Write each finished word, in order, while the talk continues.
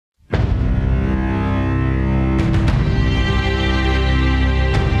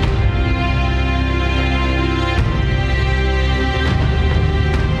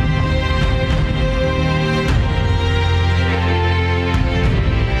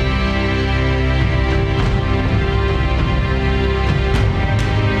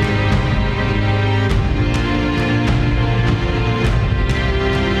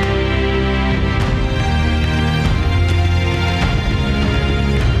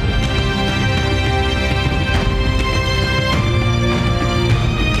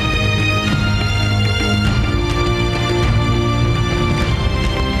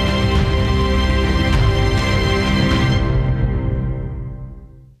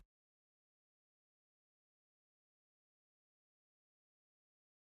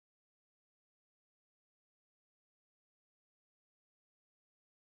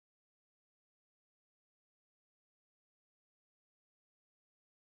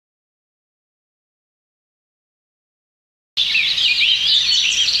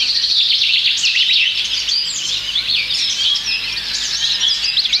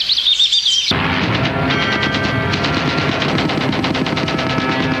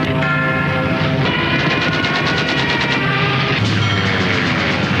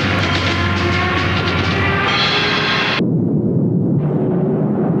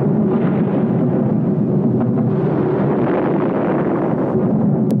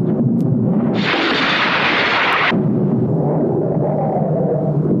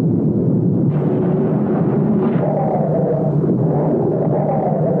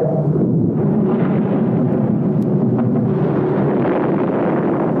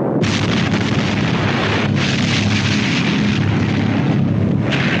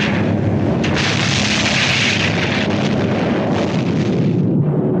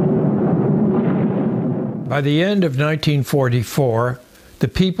By the end of 1944, the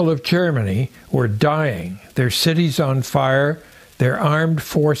people of Germany were dying, their cities on fire, their armed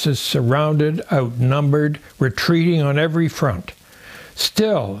forces surrounded, outnumbered, retreating on every front.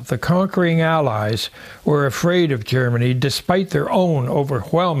 Still, the conquering Allies were afraid of Germany despite their own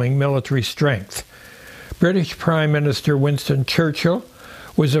overwhelming military strength. British Prime Minister Winston Churchill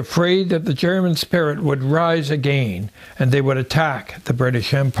was afraid that the German spirit would rise again and they would attack the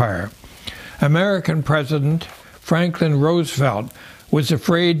British Empire. American President Franklin Roosevelt was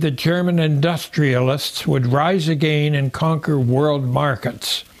afraid that German industrialists would rise again and conquer world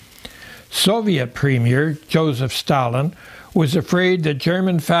markets. Soviet Premier Joseph Stalin was afraid that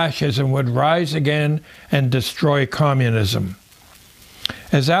German fascism would rise again and destroy communism.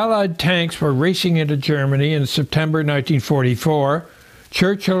 As Allied tanks were racing into Germany in September 1944,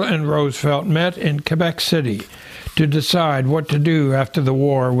 Churchill and Roosevelt met in Quebec City to decide what to do after the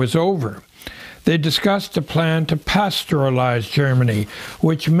war was over. They discussed a plan to pastoralize Germany,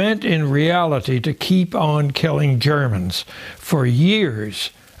 which meant in reality to keep on killing Germans for years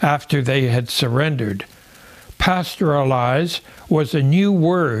after they had surrendered. Pastoralize was a new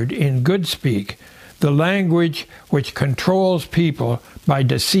word in Goodspeak, the language which controls people by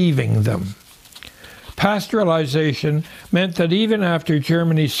deceiving them. Pastoralization meant that even after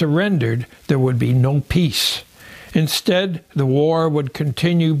Germany surrendered, there would be no peace. Instead, the war would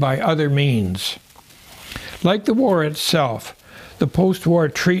continue by other means. Like the war itself, the post-war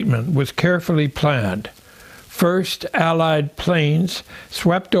treatment was carefully planned. First, Allied planes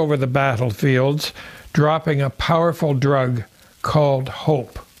swept over the battlefields, dropping a powerful drug called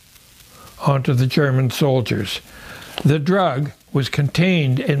hope onto the German soldiers. The drug was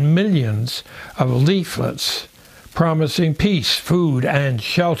contained in millions of leaflets promising peace, food, and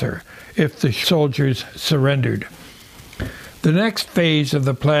shelter if the soldiers surrendered. The next phase of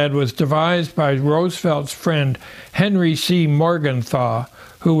the plan was devised by Roosevelt's friend Henry C. Morgenthau,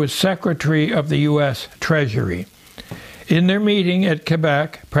 who was Secretary of the U.S. Treasury. In their meeting at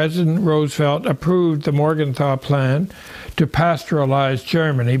Quebec, President Roosevelt approved the Morgenthau Plan to pastoralize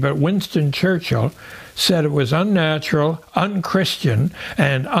Germany, but Winston Churchill said it was unnatural, unchristian,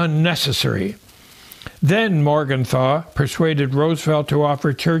 and unnecessary. Then Morgenthau persuaded Roosevelt to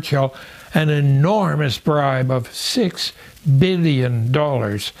offer Churchill an enormous bribe of $6 billion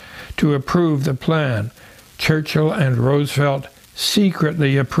to approve the plan. Churchill and Roosevelt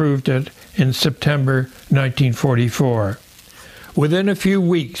secretly approved it in September 1944. Within a few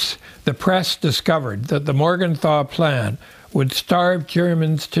weeks, the press discovered that the Morgenthau Plan would starve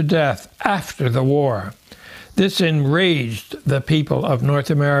Germans to death after the war. This enraged the people of North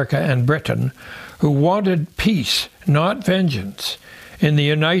America and Britain, who wanted peace, not vengeance. In the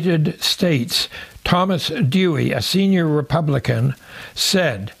United States, Thomas Dewey, a senior Republican,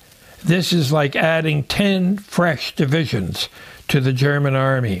 said, "This is like adding 10 fresh divisions to the German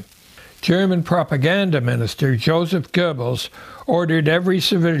army." German propaganda minister Joseph Goebbels ordered every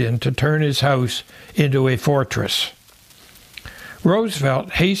civilian to turn his house into a fortress.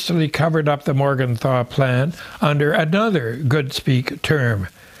 Roosevelt hastily covered up the Morgenthau Plan under another Goodspeak term,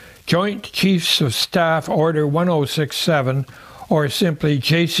 Joint Chiefs of Staff Order 1067, or simply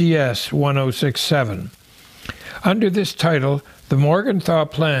JCS 1067. Under this title, the Morgenthau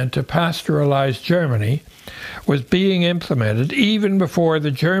Plan to pastoralize Germany was being implemented even before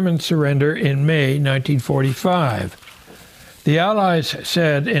the German surrender in May 1945. The Allies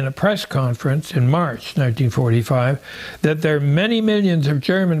said in a press conference in March 1945 that their many millions of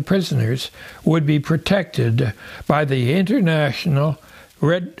German prisoners would be protected by the International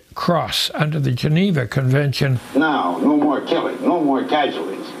Red Cross under the Geneva Convention. Now, no more killing, no more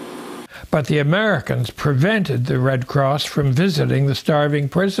casualties. But the Americans prevented the Red Cross from visiting the starving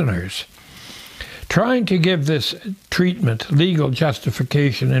prisoners. Trying to give this treatment legal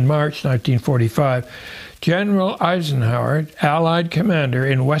justification in March 1945, General Eisenhower, Allied commander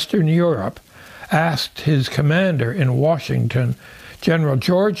in Western Europe, asked his commander in Washington, General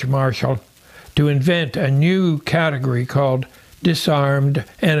George Marshall, to invent a new category called Disarmed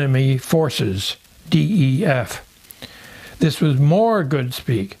Enemy Forces, DEF. This was more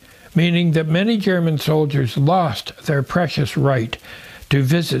Goodspeak, meaning that many German soldiers lost their precious right to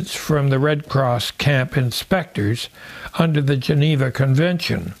visits from the Red Cross camp inspectors under the Geneva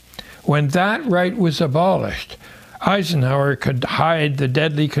Convention. When that right was abolished, Eisenhower could hide the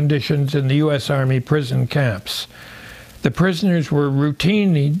deadly conditions in the U.S. Army prison camps. The prisoners were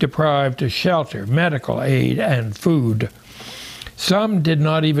routinely deprived of shelter, medical aid, and food. Some did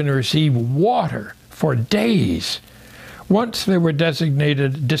not even receive water for days. Once they were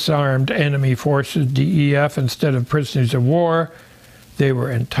designated Disarmed Enemy Forces, DEF, instead of prisoners of war, they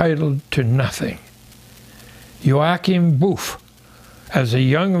were entitled to nothing. Joachim Bouff, as a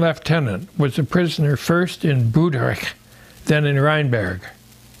young lieutenant, was a prisoner first in Budrich, then in Rheinberg.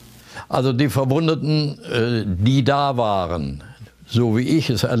 Also die Verwundeten, die da waren, so wie ich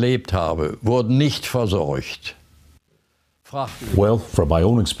es erlebt habe, wurden nicht versorgt. Well, from my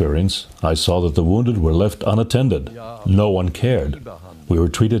own experience, I saw that the wounded were left unattended. No one cared. We were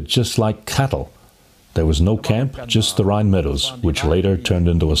treated just like cattle. There was no camp, just the Rhine meadows, which later turned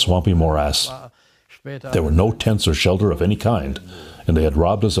into a swampy morass. There were no tents or shelter of any kind, and they had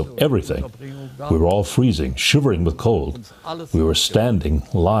robbed us of everything. We were all freezing, shivering with cold. We were standing,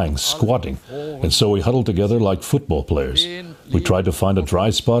 lying, squatting, and so we huddled together like football players. We tried to find a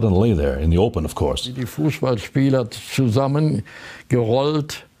dry spot and lay there, in the open, of course. Die Fußballspieler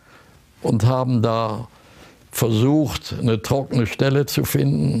zusammengerollt und haben da versucht, eine trockene Stelle zu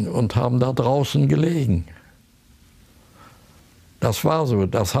finden und haben da draußen gelegen. Das war so,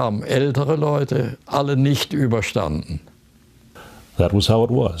 das haben ältere Leute alle nicht überstanden. That was how it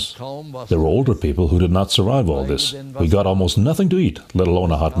was. There were older people who did not survive all this. We got almost nothing to eat, let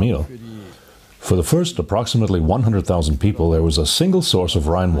alone a hot meal. For the first approximately 100,000 people, there was a single source of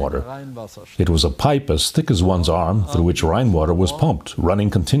Rhine water. It was a pipe as thick as one's arm through which Rhine water was pumped, running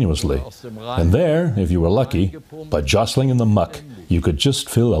continuously. And there, if you were lucky, by jostling in the muck, you could just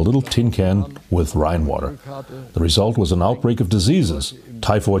fill a little tin can with Rhine water. The result was an outbreak of diseases,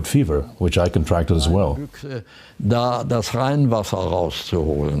 typhoid fever, which I contracted as well. Da das Rheinwasser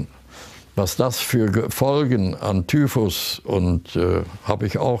rauszuholen. Was das für Folgen an Typhus und habe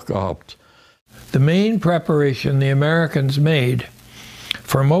ich auch gehabt. The main preparation the Americans made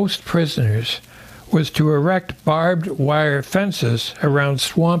for most prisoners was to erect barbed wire fences around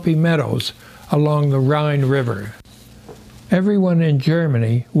swampy meadows along the Rhine River. Everyone in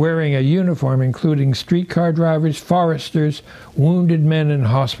Germany wearing a uniform including streetcar drivers, foresters, wounded men in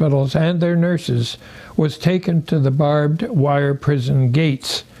hospitals, and their nurses was taken to the barbed wire prison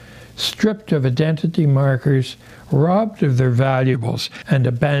gates, stripped of identity markers, robbed of their valuables, and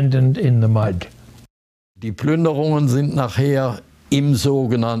abandoned in the mud. Die Plünderungen sind nachher im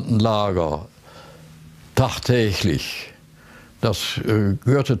sogenannten Lager, tagtäglich. Das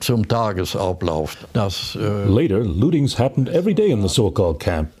gehörte zum Tagesablauf. Later, lootings happened every day in the so-called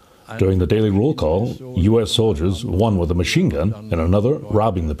camp. During the daily roll call, U.S. soldiers, one with a machine gun and another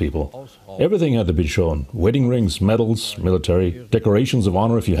robbing the people. Everything had to be shown. Wedding rings, medals, military, decorations of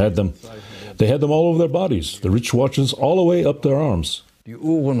honor if you had them. They had them all over their bodies, the rich watches all the way up their arms. Die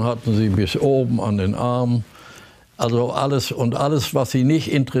Uhren hatten sie bis oben an den Arm. Also alles, was sie nicht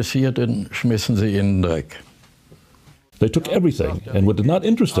interessierten, schmissen sie in den Dreck. They took everything, and what did not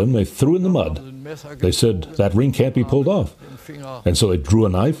interest them, they threw in the mud. They said, that ring can't be pulled off. And so they drew a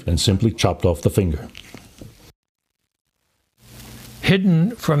knife and simply chopped off the finger.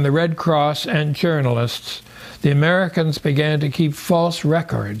 Hidden from the Red Cross and journalists, the Americans began to keep false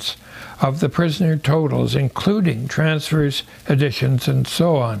records of the prisoner totals, including transfers, additions, and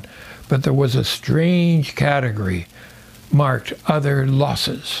so on. But there was a strange category marked Other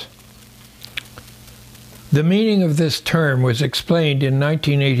Losses. The meaning of this term was explained in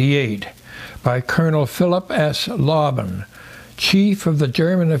 1988 by Colonel Philip S. Lauben, Chief of the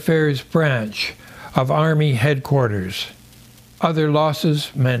German Affairs Branch of Army Headquarters. Other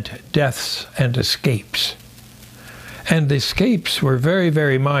losses meant deaths and escapes. And the escapes were very,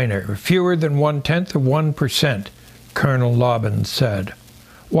 very minor, fewer than 1/10%, Colonel Lauben said.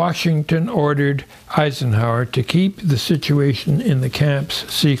 Washington ordered Eisenhower to keep the situation in the camps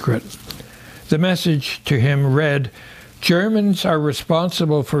secret. The message to him read, Germans are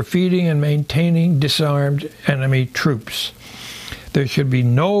responsible for feeding and maintaining disarmed enemy troops. There should be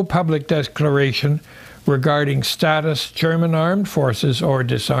no public declaration regarding status German armed forces or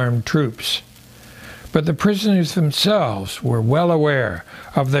disarmed troops. But the prisoners themselves were well aware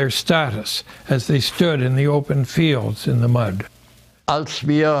of their status as they stood in the open fields in the mud. Als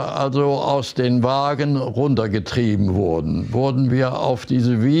wir also aus den Wagen runtergetrieben wurden, wurden wir auf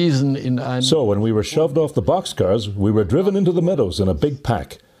diese Wiesen in ein... So when we were shoved off the boxcars, we were driven into the meadows in a big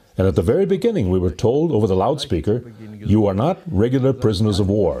pack. And at the very beginning we were told over the loudspeaker, you are not regular prisoners of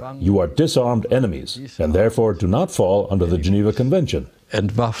war, you are disarmed enemies, and therefore do not fall under the Geneva Convention.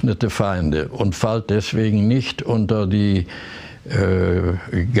 Entwaffnete Feinde und fallt deswegen nicht unter die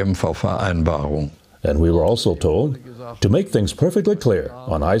Genfer Vereinbarung. And we were also told, to make things perfectly clear,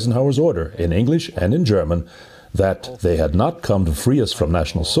 on Eisenhower's order, in English and in German, that they had not come to free us from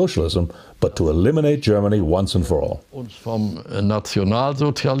National Socialism, but to eliminate Germany once and for all. Uns vom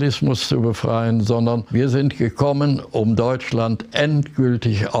Nationalsozialismus zu befreien, sondern wir sind gekommen, Deutschland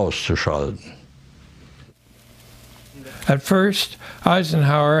endgültig auszuschalten. At first,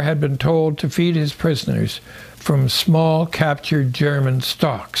 Eisenhower had been told to feed his prisoners from small captured German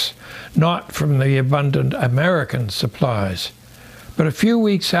stocks, not from the abundant American supplies. But a few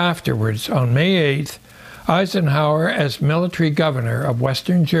weeks afterwards, on May 8th, Eisenhower, as military governor of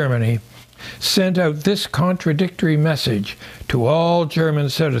Western Germany, sent out this contradictory message to all German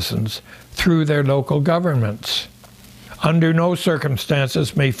citizens through their local governments. Under no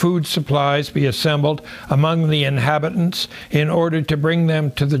circumstances may food supplies be assembled among the inhabitants in order to bring them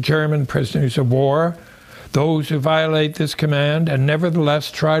to the German prisoners of war. Those who violate this command and nevertheless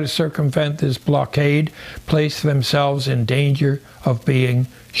try to circumvent this blockade place themselves in danger of being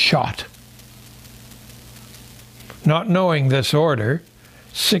shot. Not knowing this order,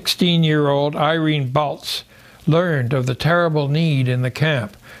 16-year-old Irene Baltz learned of the terrible need in the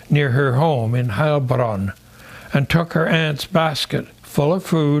camp near her home in Heilbronn and took her aunt's basket full of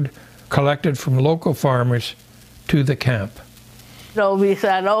food collected from local farmers to the camp. So we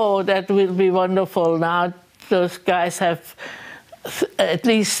said, oh, that will be wonderful. Now those guys have at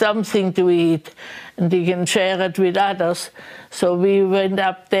least something to eat and they can share it with others. So we went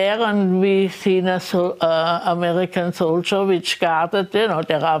up there and we seen a American soldier which guarded, you know,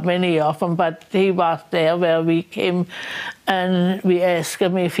 there are many of them, but he was there where we came, and we asked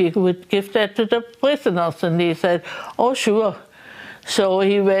him if he would give that to the prisoners, and he said, oh, sure. So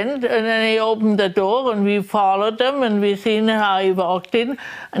he went and then he opened the door and we followed him and we seen how he walked in,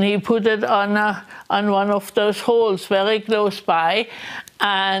 and he put it on one of those holes very close by.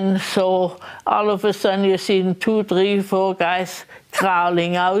 And so all of a sudden you seen 2, 3, 4 guys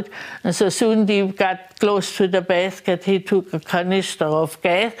crawling out. And so soon he got close to the basket, he took a canister of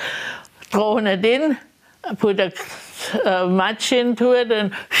gas, thrown it in, put a match into it,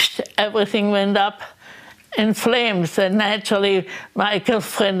 and everything went up in flames. And naturally, my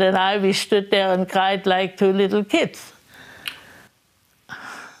girlfriend and I, we stood there and cried like 2 little kids.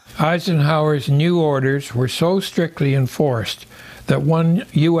 Eisenhower's new orders were so strictly enforced that one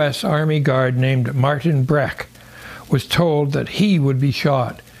U.S. Army guard named Martin Breck was told that he would be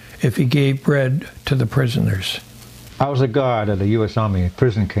shot if he gave bread to the prisoners. I was a guard at a U.S. Army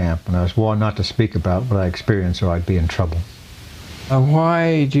prison camp, and I was warned not to speak about what I experienced or I'd be in trouble.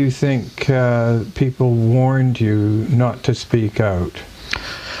 Why do you think people warned you not to speak out?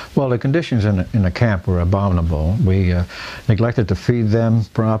 Well, the conditions in the camp were abominable. We neglected to feed them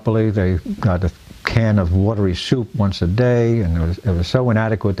properly. They got a can of watery soup once a day, and it was so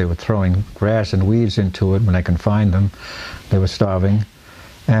inadequate they were throwing grass and weeds into it when they confined them. They were starving.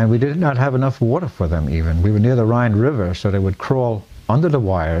 And we did not have enough water for them even. We were near the Rhine River, so they would crawl under the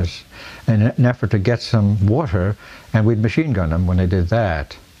wires in an effort to get some water, and we'd machine gun them when they did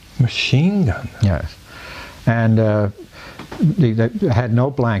that. Machine gun? Yes. And they had no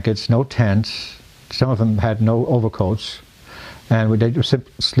blankets, no tents. Some of them had no overcoats. And they were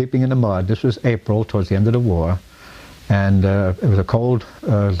sleeping in the mud. This was April, towards the end of the war. And it was a cold,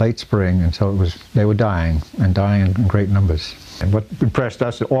 late spring, and so they were dying, and dying in great numbers. And what impressed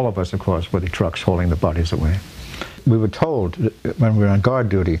us, all of us, of course, were the trucks hauling the bodies away. We were told, when we were on guard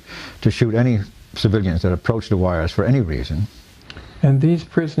duty, to shoot any civilians that approached the wires for any reason. And these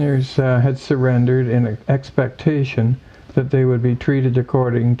prisoners had surrendered in expectation that they would be treated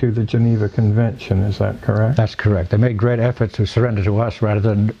according to the Geneva Convention, is that correct? That's correct. They made great effort to surrender to us rather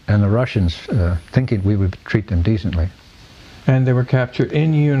than the Russians, thinking we would treat them decently. And they were captured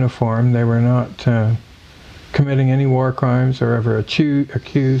in uniform. They were not committing any war crimes or ever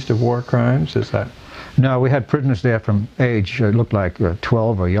accused of war crimes, is that? No, we had prisoners there from age, looked like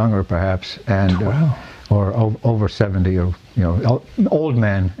 12 or younger perhaps, and 12. Or over 70, or old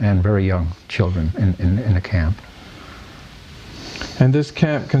men and very young children in the camp. And this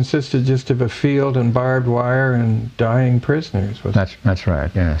camp consisted just of a field and barbed wire and dying prisoners? That's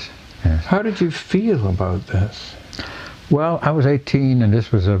right, yes. How did you feel about this? Well, I was 18, and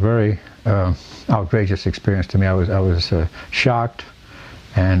this was a very outrageous experience to me. I was shocked,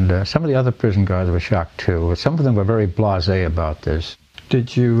 and some of the other prison guards were shocked too. Some of them were very blasé about this.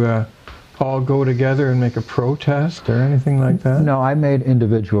 Did you all go together and make a protest or anything like that? No, I made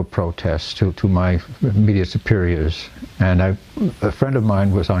individual protests to my immediate superiors. And a friend of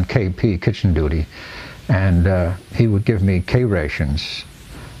mine was on KP, kitchen duty, and he would give me K rations,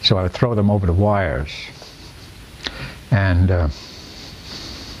 so I would throw them over the wires. And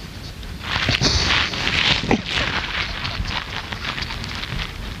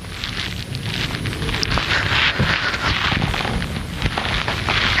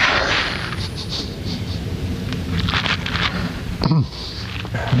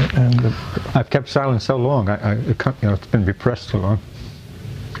I've kept silent so long. It's been repressed so long.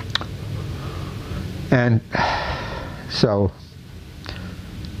 And so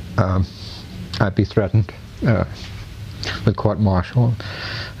I'd be threatened. with court-martial.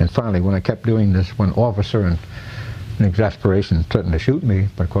 And finally, when I kept doing this, one officer in exasperation threatened to shoot me,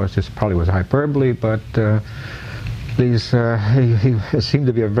 but of course this probably was hyperbole, but it seemed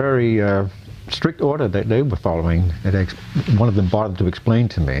to be a very strict order that they were following. One of them bothered to explain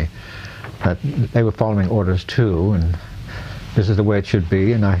to me that they were following orders too, and this is the way it should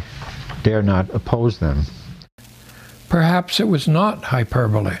be, and I dare not oppose them. Perhaps it was not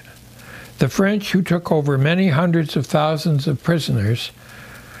hyperbole. The French, who took over many hundreds of thousands of prisoners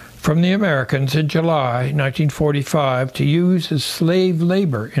from the Americans in July 1945 to use as slave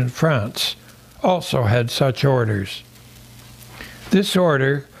labor in France, also had such orders. This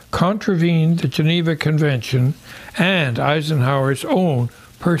order contravened the Geneva Convention and Eisenhower's own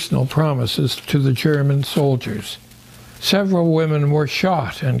personal promises to the German soldiers. Several women were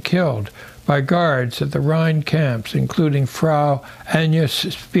shot and killed by guards at the Rhine camps, including Frau Agnes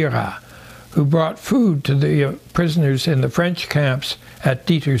Spira, who brought food to the prisoners in the French camps at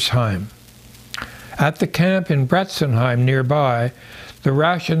Dietersheim. At the camp in Bretzenheim nearby, the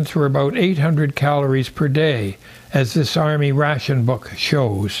rations were about 800 calories per day, as this army ration book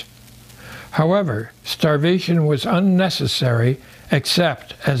shows. However, starvation was unnecessary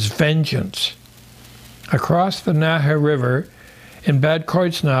except as vengeance. Across the Nahe River, in Bad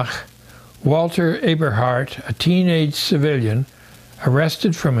Kreuznach, Walter Eberhardt, a teenage civilian,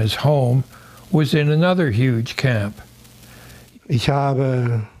 arrested from his home, was in another huge camp. Ich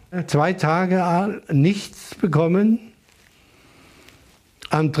habe 2 Tage nichts bekommen.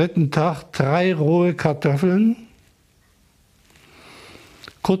 Am 3. Tag 3 rohe Kartoffeln.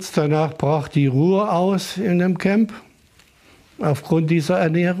 Kurz danach brach die Ruhe aus in dem Camp, aufgrund dieser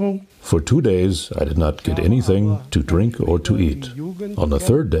Ernährung. For 2 days, I did not get anything to drink or to eat. On the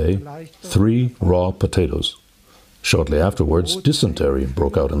 3rd day, 3 raw potatoes. Shortly afterwards, dysentery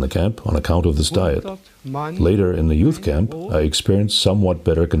broke out in the camp on account of this diet. Later, in the youth camp, I experienced somewhat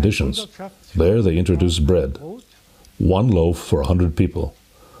better conditions. There, they introduced bread. 1 loaf for 100 people.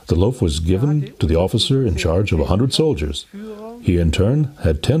 The loaf was given to the officer in charge of 100 soldiers. He, in turn,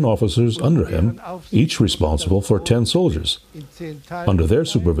 had 10 officers under him, each responsible for 10 soldiers. Under their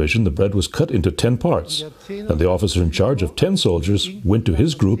supervision, the bread was cut into 10 parts, and the officer in charge of 10 soldiers went to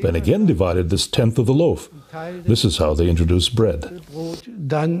his group and again divided this 10th of the loaf. This is how they introduced bread.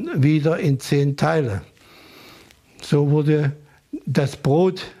 Dann wieder in 10 Teile. So wurde das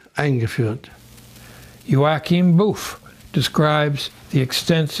Brot eingeführt. Joachim Buff describes the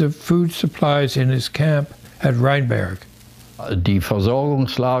extensive food supplies in his camp at Rheinberg. Die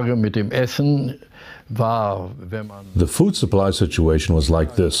Versorgungslage mit dem Essen war, wenn man... The food supply situation was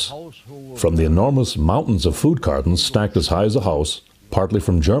like this. From the enormous mountains of food cartons stacked as high as a house, partly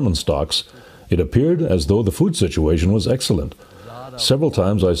from German stocks, it appeared as though the food situation was excellent. Several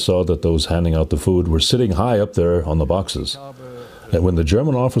times I saw that those handing out the food were sitting high up there on the boxes. And when the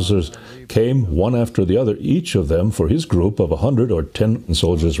German officers came one after the other, each of them for his group of 100 or 10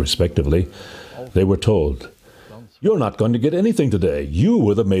 soldiers respectively, they were told, "You're not going to get anything today. You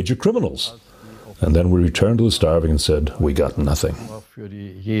were the major criminals." And then we returned to the starving and said, "We got nothing." Für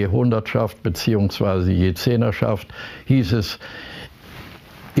die je Hundertschaft bzw. je Zehnerschaft hieß es,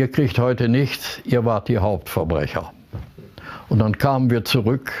 ihr kriegt heute nichts, ihr wart die Hauptverbrecher. Und dann kamen wir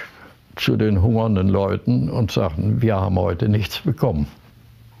zurück zu den hungernden Leuten und sagten, wir haben heute nichts bekommen.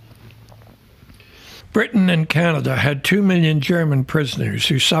 Britain and Canada had 2 million German prisoners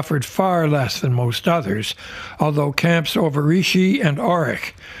who suffered far less than most others, although camps over Vichy and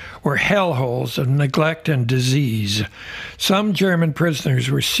Aurich were hellholes of neglect and disease. Some German prisoners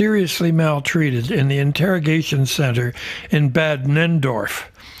were seriously maltreated in the interrogation center in Bad Nendorf.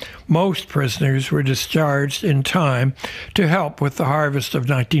 Most prisoners were discharged in time to help with the harvest of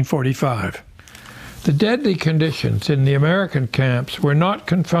 1945. The deadly conditions in the American camps were not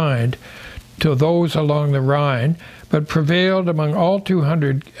confined to those along the Rhine, but prevailed among all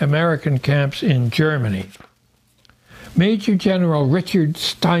 200 American camps in Germany. Major General Richard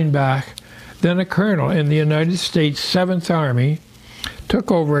Steinbach, then a colonel in the United States 7th Army,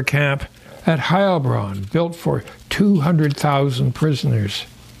 took over a camp at Heilbronn, built for 200,000 prisoners.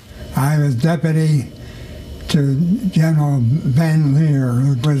 I was deputy to General Van Leer,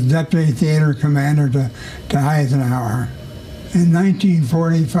 who was deputy theater commander to Eisenhower. In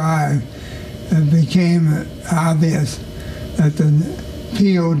 1945, it became obvious that the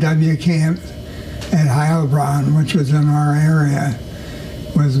POW camp at Heilbronn, which was in our area,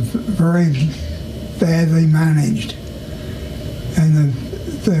 was very badly managed, and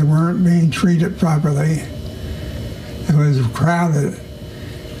they weren't being treated properly. It was crowded,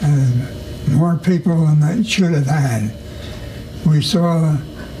 more people than they should have had. We saw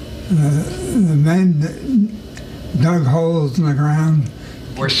The men dug holes in the ground.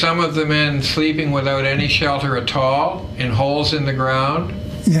 Were some of the men sleeping without any shelter at all, in holes in the ground?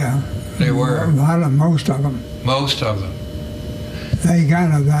 Yeah. They were? Most of them. Most of them. They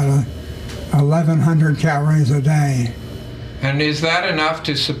got about 1,100 calories a day. And is that enough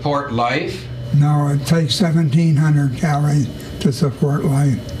to support life? No, it takes 1,700 calories to support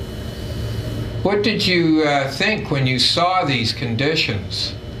life. What did you think when you saw these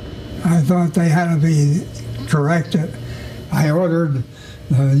conditions? I thought they had to be corrected. I ordered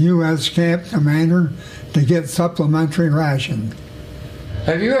the U.S. camp commander to get supplementary rations.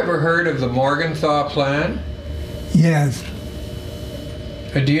 Have you ever heard of the Morgenthau Plan? Yes.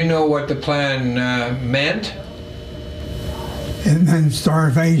 Do you know what the plan meant? It meant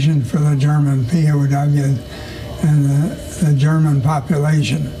starvation for the German POWs and the German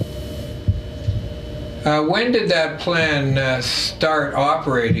population. When did that plan start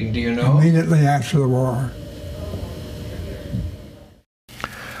operating, do you know? Immediately after the war.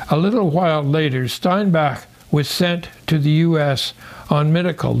 A little while later, Steinbach was sent to the U.S. on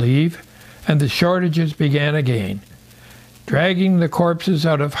medical leave, and the shortages began again. Dragging the corpses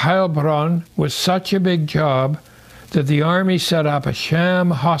out of Heilbronn was such a big job that the army set up a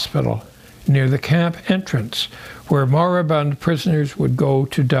sham hospital near the camp entrance where moribund prisoners would go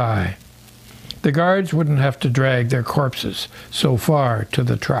to die. The guards wouldn't have to drag their corpses so far to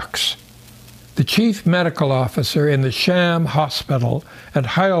the trucks. The chief medical officer in the sham hospital at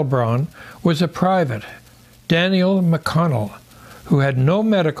Heilbronn was a private, Daniel McConnell, who had no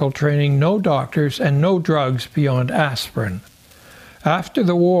medical training, no doctors, and no drugs beyond aspirin. After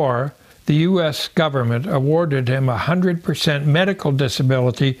the war, the U.S. government awarded him 100% medical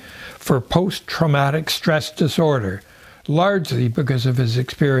disability for post-traumatic stress disorder, largely because of his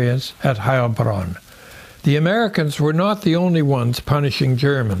experience at Heilbronn. The Americans were not the only ones punishing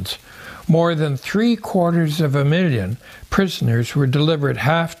Germans. More than 750,000 prisoners were delivered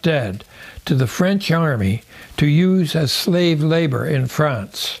half dead to the French army to use as slave labor in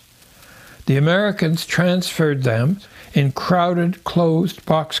France. The Americans transferred them in crowded, closed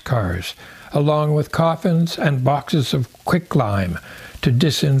boxcars, along with coffins and boxes of quicklime to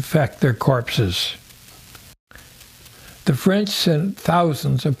disinfect their corpses. The French sent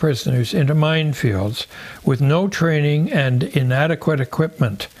thousands of prisoners into minefields with no training and inadequate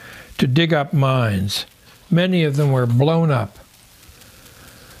equipment to dig up mines. Many of them were blown up.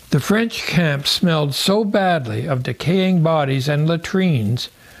 The French camp smelled so badly of decaying bodies and latrines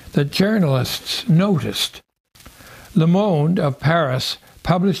that journalists noticed. Le Monde of Paris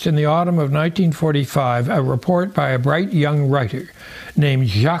published in the autumn of 1945 a report by a bright young writer named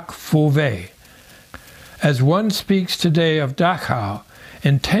Jacques Bacque. As one speaks today of Dachau,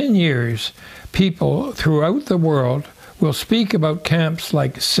 in 10 years, people throughout the world will speak about camps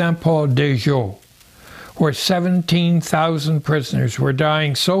like Saint-Paul-des-Joux, where 17,000 prisoners were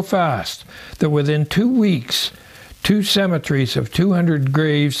dying so fast that within 2 weeks, 2 cemeteries of 200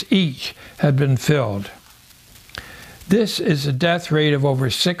 graves each had been filled. This is a death rate of over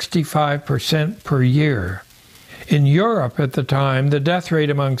 65% per year. In Europe at the time, the death rate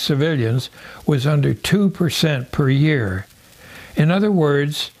among civilians was under 2% per year. In other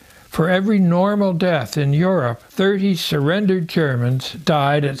words, for every normal death in Europe, 30 surrendered Germans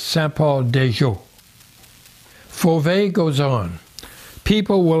died at Saint-Paul-des-Joux. Fauvet goes on.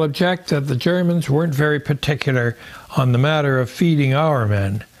 People will object that the Germans weren't very particular on the matter of feeding our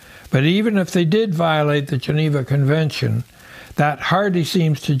men, but even if they did violate the Geneva Convention, that hardly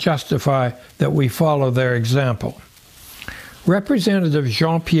seems to justify that we follow their example. Representative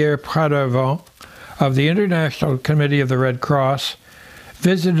Jean-Pierre Pradevant of the International Committee of the Red Cross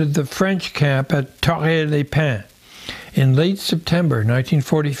visited the French camp at Torrey-les-Pins in late September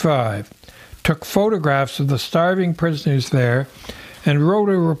 1945, took photographs of the starving prisoners there, and wrote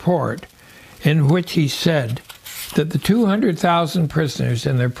a report in which he said that the 200,000 prisoners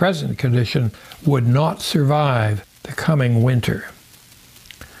in their present condition would not survive the coming winter.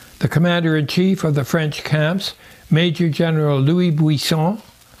 The commander-in-chief of the French camps, Major General Louis Buisson,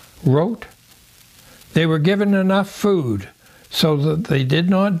 wrote, "They were given enough food so that they did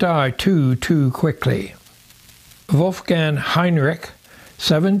not die too quickly." Wolfgang Heinrich,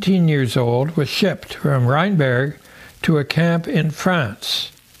 17 years old, was shipped from Rheinberg to a camp in France.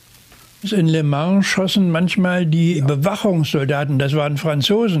 In Le Mans schossen manchmal die Bewachungssoldaten, das waren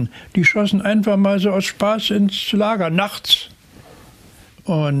Franzosen, die schossen einfach mal so aus Spaß ins Lager nachts.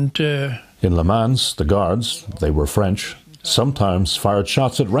 Und in Le Mans, the guards, they were French, sometimes fired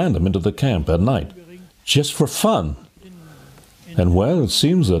shots at random into the camp at night, just for fun. And well, it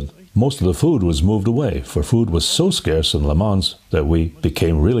seems that Most of the food was moved away, for food was so scarce in Le Mans that we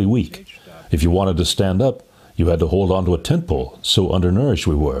became really weak. If you wanted to stand up, you had to hold on to a tent pole, so undernourished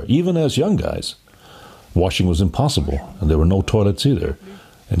we were, even as young guys. Washing was impossible, and there were no toilets either.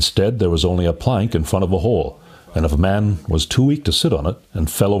 Instead, there was only a plank in front of a hole, and if a man was too weak to sit on it and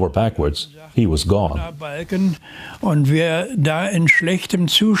fell over backwards, he was gone. Und wer da in schlechtem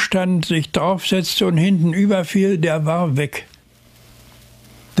Zustand sich draufsetzte und hinten überfiel, der war weg.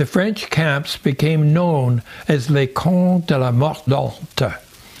 The French camps became known as les camps de la mort lente,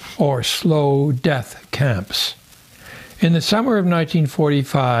 or slow death camps. In the summer of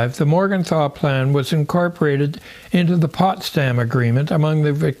 1945, the Morgenthau Plan was incorporated into the Potsdam Agreement among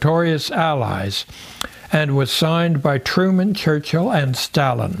the victorious Allies and was signed by Truman, Churchill, and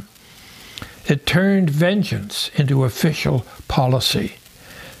Stalin. It turned vengeance into official policy,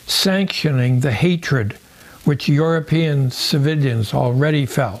 sanctioning the hatred which European civilians already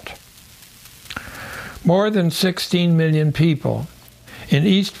felt. More than 16 million people in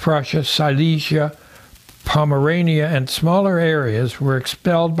East Prussia, Silesia, Pomerania, and smaller areas were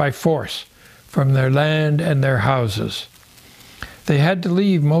expelled by force from their land and their houses. They had to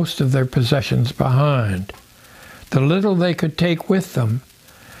leave most of their possessions behind. The little they could take with them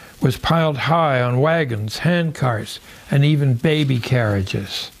was piled high on wagons, handcarts, and even baby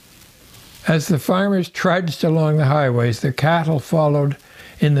carriages. As the farmers trudged along the highways, their cattle followed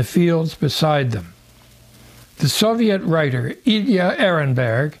in the fields beside them. The Soviet writer Ilya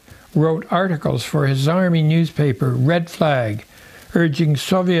Ehrenberg wrote articles for his army newspaper Red Flag, urging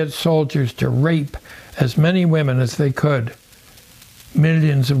Soviet soldiers to rape as many women as they could.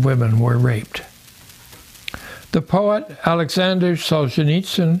 Millions of women were raped. The poet Alexander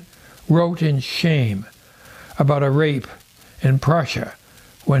Solzhenitsyn wrote in Shame about a rape in Prussia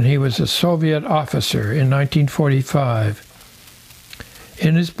when he was a Soviet officer in 1945.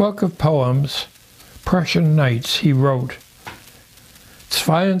 In his book of poems, Prussian Nights, he wrote,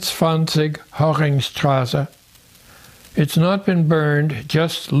 22 Horingstrasse, it's not been burned,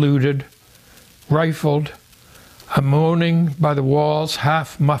 just looted, rifled, a moaning by the walls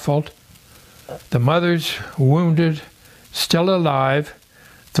half muffled, the mothers wounded, still alive,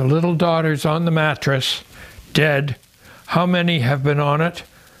 the little daughters on the mattress, dead. How many have been on it?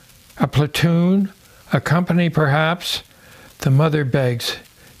 A platoon? A company, perhaps? The mother begs,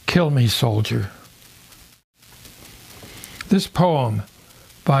 kill me, soldier. This poem,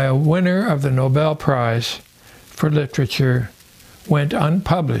 by a winner of the Nobel Prize for Literature, went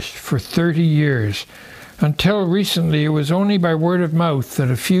unpublished for 30 years. Until recently, it was only by word of mouth that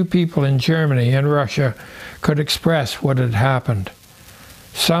a few people in Germany and Russia could express what had happened.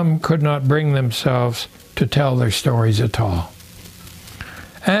 Some could not bring themselves to tell their stories at all.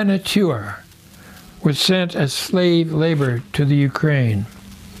 Anna Tuer was sent as slave labor to the Ukraine.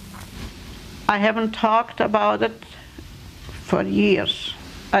 I haven't talked about it for years.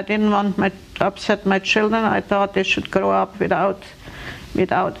 I didn't want to upset my children. I thought they should grow up without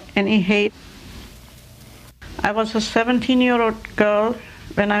any hate. I was a 17-year-old girl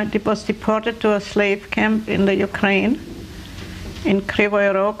when I was deported to a slave camp in the Ukraine, in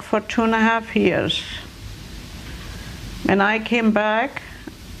Kryvyi Rog, for 2.5 years. When I came back,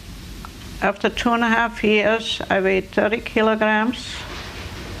 after 2.5 years, I weighed 30 kilograms.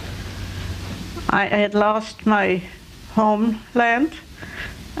 I had lost my homeland.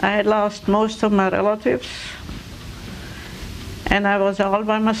 I had lost most of my relatives. And I was all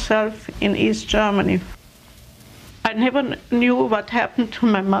by myself in East Germany. I never knew what happened to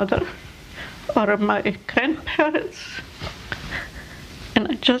my mother or my grandparents. And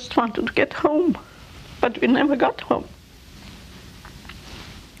I just wanted to get home, but we never got home.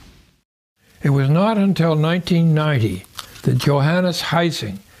 It was not until 1990 that Johannes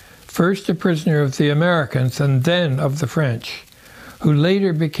Heising, first a prisoner of the Americans and then of the French, who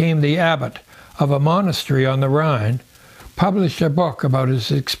later became the abbot of a monastery on the Rhine, published a book about his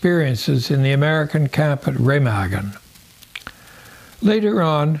experiences in the American camp at Remagen. Later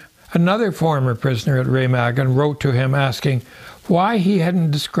on, another former prisoner at Remagen wrote to him asking why he hadn't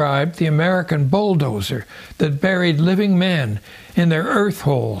described the American bulldozer that buried living men in their earth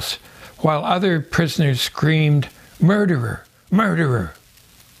holes, while other prisoners screamed, "Murderer! Murderer!"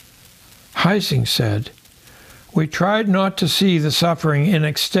 Heising said, "We tried not to see the suffering in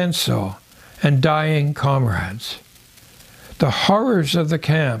extenso and dying comrades. The horrors of the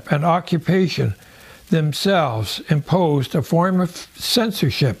camp and occupation themselves imposed a form of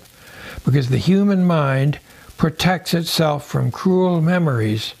censorship because the human mind protects itself from cruel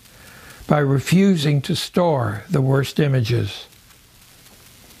memories by refusing to store the worst images."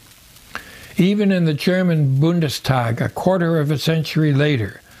 Even in the German Bundestag, a quarter of a century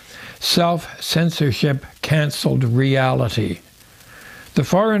later, self-censorship canceled reality. The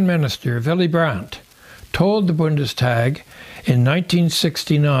foreign minister, Willy Brandt, told the Bundestag in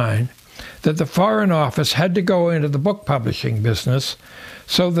 1969 that the Foreign Office had to go into the book publishing business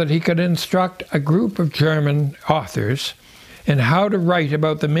so that he could instruct a group of German authors in how to write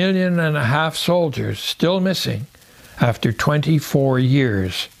about the 1.5 million soldiers still missing after 24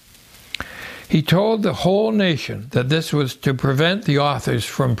 years. He told the whole nation that this was to prevent the authors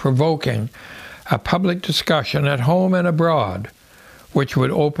from provoking a public discussion at home and abroad, which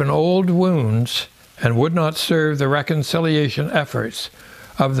would open old wounds and would not serve the reconciliation efforts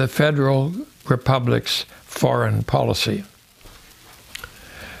of the Federal Republic's foreign policy.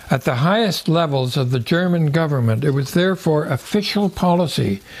 At the highest levels of the German government, it was therefore official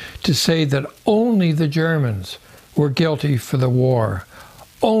policy to say that only the Germans were guilty for the war.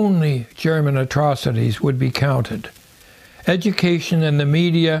 Only German atrocities would be counted. Education and the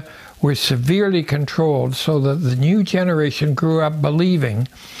media were severely controlled so that the new generation grew up believing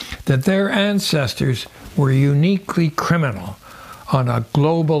that their ancestors were uniquely criminal on a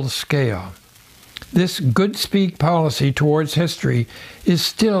global scale. This good speak policy towards history is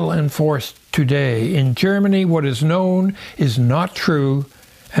still enforced today. In Germany, what is known is not true,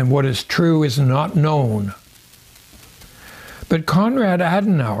 and what is true is not known. But Konrad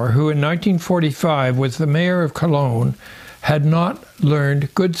Adenauer, who in 1945 was the mayor of Cologne, had not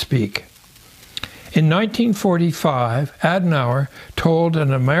learned good speak. In 1945, Adenauer told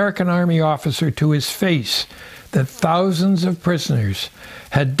an American Army officer to his face that thousands of prisoners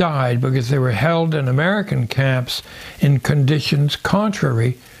had died because they were held in American camps in conditions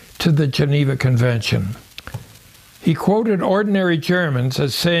contrary to the Geneva Convention. He quoted ordinary Germans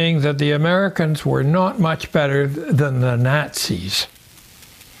as saying that the Americans were not much better than the Nazis.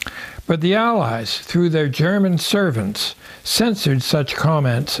 But the Allies, through their German servants, censored such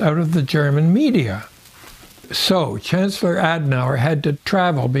comments out of the German media. So Chancellor Adenauer had to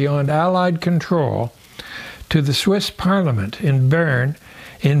travel beyond Allied control to the Swiss Parliament in Bern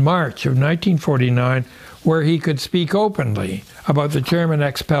in March of 1949, where he could speak openly about the German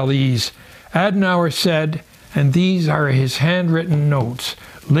expellees. Adenauer said, and these are his handwritten notes,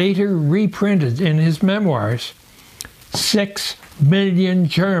 later reprinted in his memoirs, 6 million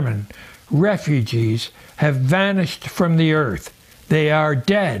German refugees have vanished from the earth. They are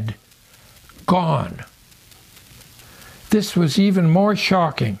dead, gone. This was even more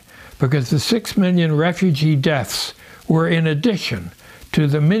shocking because the 6 million refugee deaths were in addition to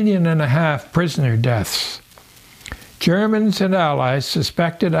the 1.5 million prisoner deaths. Germans and Allies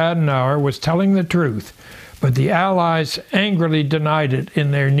suspected Adenauer was telling the truth, but the Allies angrily denied it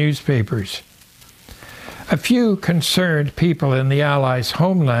in their newspapers. A few concerned people in the Allies'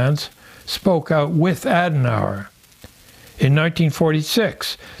 homelands spoke out with Adenauer. In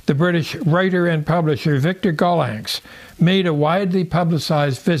 1946, the British writer and publisher Victor Gollancz made a widely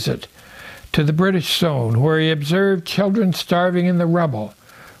publicized visit to the British zone, where he observed children starving in the rubble,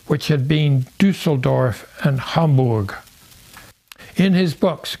 which had been Dusseldorf and Hamburg. In his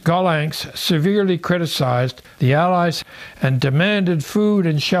books, Gollancz severely criticized the Allies and demanded food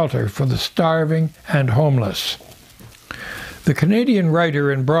and shelter for the starving and homeless. The Canadian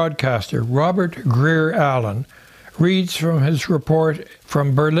writer and broadcaster Robert Greer Allen reads from his report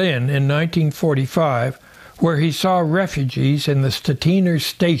from Berlin in 1945, where he saw refugees in the Stettiner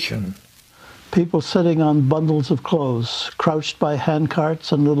station. People sitting on bundles of clothes, crouched by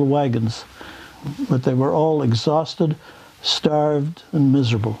handcarts and little wagons, but they were all exhausted, starved, and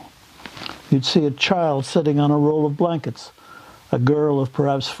miserable. You'd see a child sitting on a roll of blankets, a girl of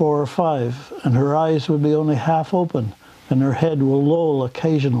perhaps 4 or 5, and her eyes would be only half open, and her head will loll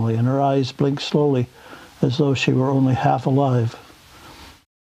occasionally, and her eyes blink slowly, as though she were only half alive.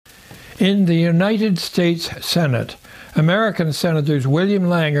 In the United States Senate, American Senators William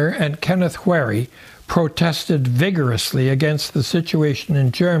Langer and Kenneth Wherry protested vigorously against the situation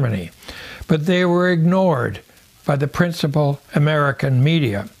in Germany, but they were ignored by the principal American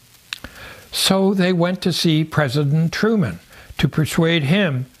media. So they went to see President Truman to persuade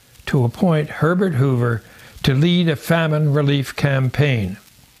him to appoint Herbert Hoover to lead a famine relief campaign.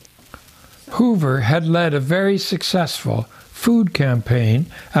 Hoover had led a very successful food campaign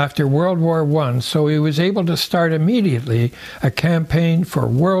after World War I, so he was able to start immediately a campaign for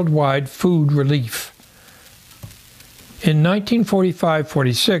worldwide food relief. In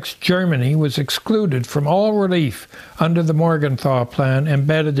 1945-46, Germany was excluded from all relief under the Morgenthau Plan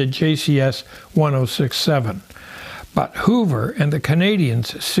embedded in JCS 1067. But Hoover and the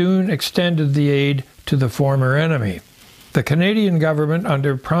Canadians soon extended the aid to the former enemy. The Canadian government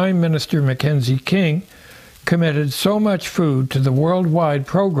under Prime Minister Mackenzie King committed so much food to the worldwide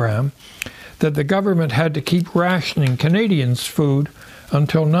program that the government had to keep rationing Canadians' food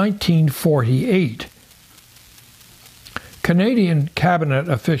until 1948. Canadian cabinet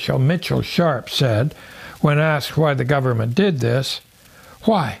official Mitchell Sharp said, when asked why the government did this,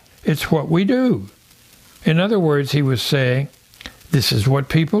 "Why, it's what we do." In other words, he was saying, this is what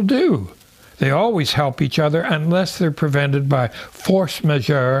people do. They always help each other unless they're prevented by force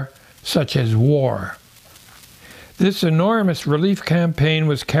majeure, such as war. This enormous relief campaign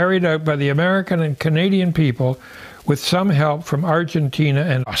was carried out by the American and Canadian people with some help from Argentina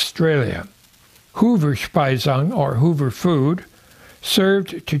and Australia. Hoover Speisung, or Hoover food,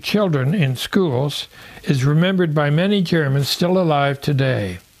 served to children in schools, is remembered by many Germans still alive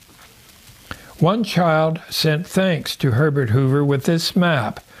today. One child sent thanks to Herbert Hoover with this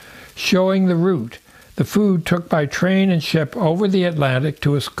map, showing the route the food took by train and ship over the Atlantic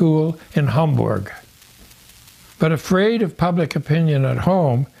to a school in Hamburg. But afraid of public opinion at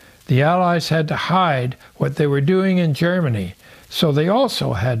home, the Allies had to hide what they were doing in Germany, so they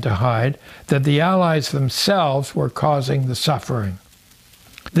also had to hide that the Allies themselves were causing the suffering.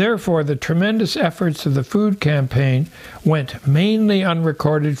 Therefore, the tremendous efforts of the food campaign went mainly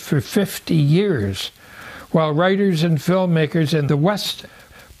unrecorded for 50 years, while writers and filmmakers in the West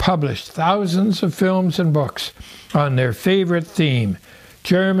published thousands of films and books on their favorite theme,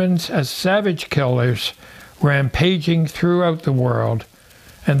 Germans as savage killers rampaging throughout the world,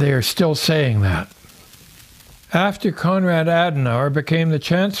 and they are still saying that. After Konrad Adenauer became the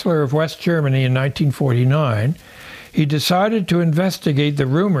Chancellor of West Germany in 1949, he decided to investigate the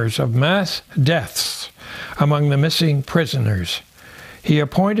rumors of mass deaths among the missing prisoners. He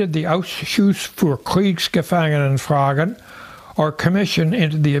appointed the Ausschuss für Kriegsgefangenenfragen, or Commission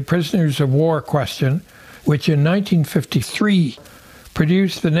into the Prisoners of War question, which in 1953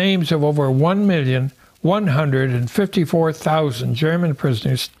 produced the names of over 1,154,000 German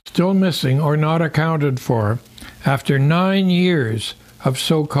prisoners still missing or not accounted for after 9 years of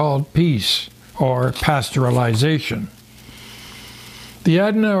so-called peace or pastoralization. The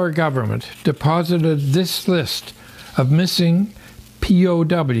Adenauer government deposited this list of missing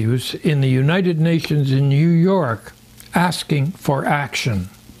POWs in the United Nations in New York, asking for action.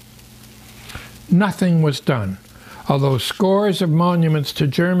 Nothing was done, although scores of monuments to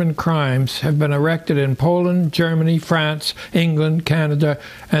German crimes have been erected in Poland, Germany, France, England, Canada,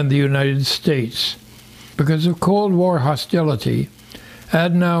 and the United States. Because of Cold War hostility,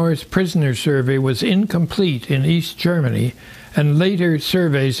 Adenauer's prisoner survey was incomplete in East Germany, and later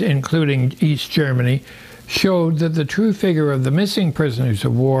surveys, including East Germany, showed that the true figure of the missing prisoners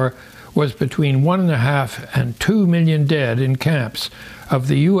of war was between 1.5 and 2 million dead in camps of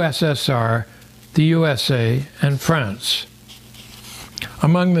the USSR, the USA, and France.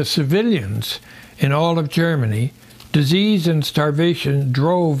 Among the civilians in all of Germany, disease and starvation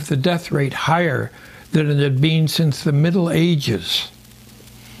drove the death rate higher than it had been since the Middle Ages.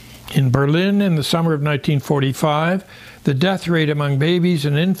 In Berlin in the summer of 1945, the death rate among babies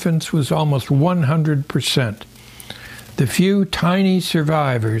and infants was almost 100%. The few tiny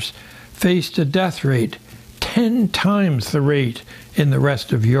survivors faced a death rate 10 times the rate in the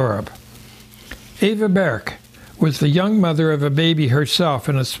rest of Europe. Eva Berk was the young mother of a baby herself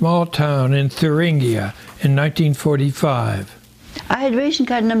in a small town in Thuringia in 1945. I had ration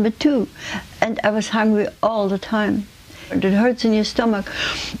card number 2, and I was hungry all the time. It hurts in your stomach.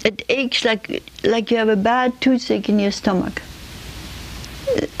 It aches like you have a bad toothache in your stomach.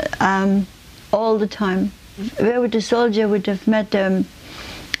 All the time. Where would a soldier would have met an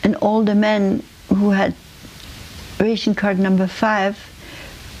older man who had ration card number 5,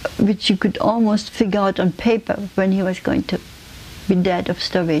 which you could almost figure out on paper when he was going to be dead of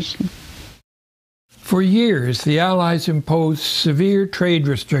starvation. For years, the Allies imposed severe trade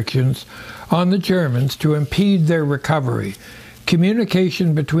restrictions on the Germans to impede their recovery.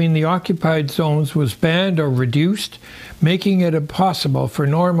 Communication between the occupied zones was banned or reduced, making it impossible for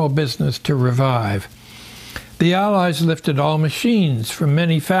normal business to revive. The Allies lifted all machines from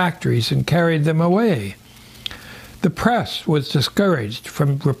many factories and carried them away. The press was discouraged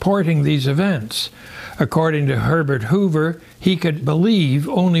from reporting these events. According to Herbert Hoover, he could believe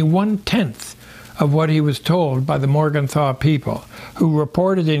only 1/10 of what he was told by the Morgenthau people, who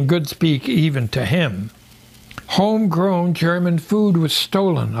reported in good speak even to him. Homegrown German food was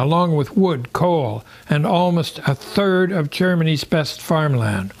stolen, along with wood, coal, and almost 1/3 of Germany's best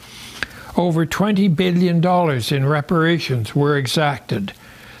farmland. Over $20 billion in reparations were exacted.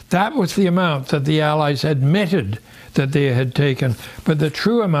 That was the amount that the Allies admitted that they had taken, but the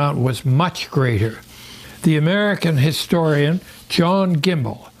true amount was much greater. The American historian John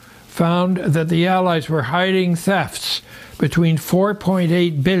Gimble found that the Allies were hiding thefts between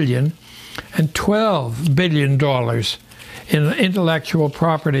 $4.8 billion and $12 billion in intellectual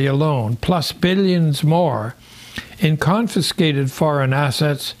property alone, plus billions more in confiscated foreign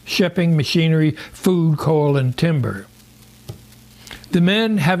assets, shipping, machinery, food, coal, and timber. The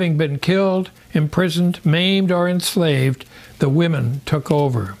men having been killed, imprisoned, maimed, or enslaved, the women took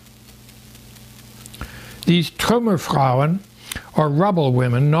over. These Trümmerfrauen, or rubble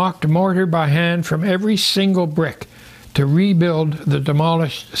women, knocked mortar by hand from every single brick to rebuild the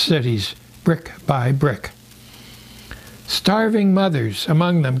demolished cities, brick by brick. Starving mothers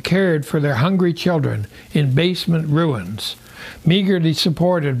among them cared for their hungry children in basement ruins, meagerly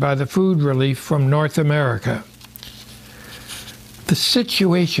supported by the food relief from North America. The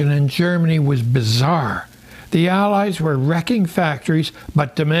situation in Germany was bizarre. The Allies were wrecking factories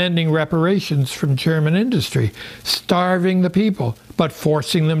but demanding reparations from German industry, starving the people but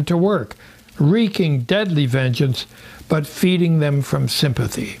forcing them to work, wreaking deadly vengeance but feeding them from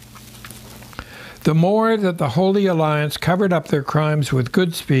sympathy. The more that the Holy Alliance covered up their crimes with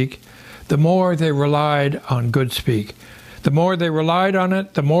good speak, the more they relied on good speak. The more they relied on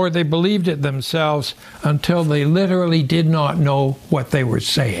it, the more they believed it themselves, until they literally did not know what they were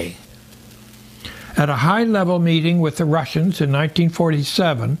saying. At a high-level meeting with the Russians in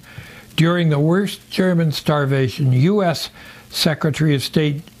 1947, during the worst German starvation, U.S. Secretary of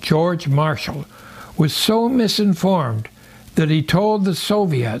State George Marshall was so misinformed that he told the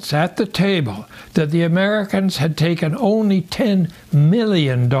Soviets at the table that the Americans had taken only $10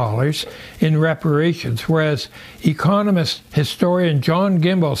 million in reparations, whereas economist historian John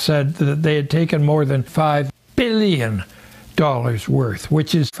Gimbel said that they had taken more than $5 billion worth,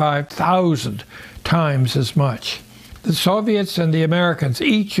 which is 5,000 times as much. The Soviets and the Americans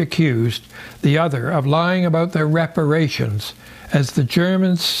each accused the other of lying about their reparations as the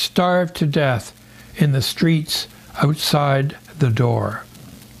Germans starved to death in the streets outside the door.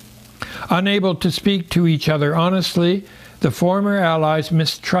 Unable to speak to each other honestly, the former Allies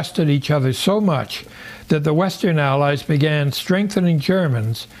mistrusted each other so much that the Western Allies began strengthening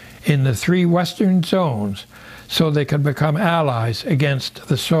Germans in the 3 Western zones so they could become allies against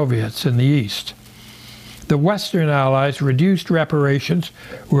the Soviets in the East. The Western Allies reduced reparations,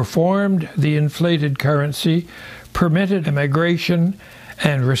 reformed the inflated currency, permitted immigration,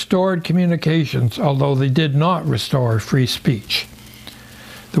 and restored communications, although they did not restore free speech.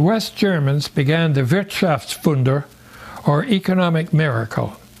 The West Germans began the Wirtschaftswunder, or economic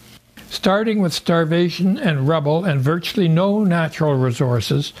miracle. Starting with starvation and rubble and virtually no natural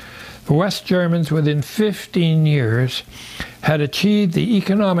resources, the West Germans within 15 years had achieved the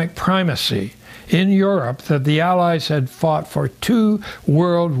economic primacy in Europe that the Allies had fought for 2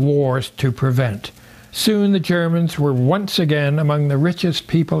 world wars to prevent. Soon the Germans were once again among the richest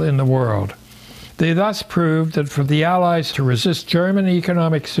people in the world. They thus proved that for the Allies to resist German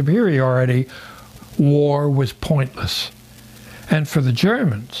economic superiority, war was pointless. And for the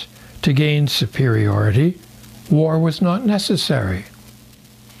Germans to gain superiority, war was not necessary.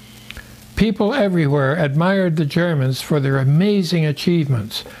 People everywhere admired the Germans for their amazing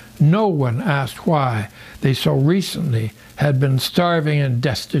achievements. No one asked why they so recently had been starving and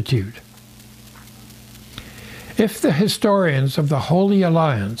destitute. If the historians of the Holy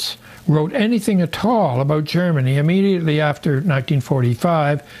Alliance wrote anything at all about Germany immediately after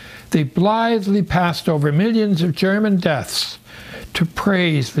 1945, they blithely passed over millions of German deaths to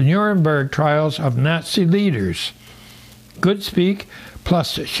praise the Nuremberg trials of Nazi leaders. Good speak,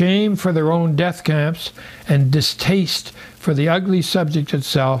 plus shame for their own death camps and distaste for the ugly subject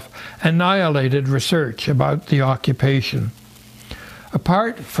itself, annihilated research about the occupation.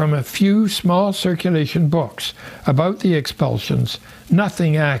 Apart from a few small circulation books about the expulsions,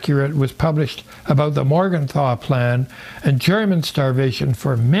 nothing accurate was published about the Morgenthau Plan and German starvation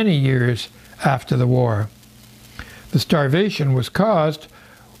for many years after the war. The starvation was caused,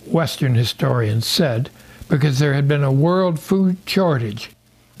 Western historians said, because there had been a world food shortage,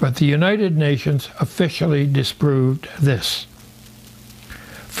 but the United Nations officially disproved this.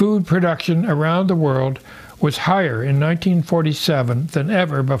 Food production around the world was higher in 1947 than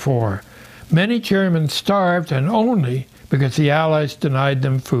ever before. Many Germans starved, and only because the Allies denied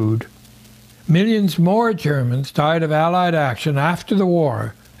them food. Millions more Germans died of Allied action after the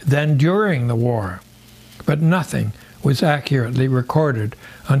war than during the war, but nothing was accurately recorded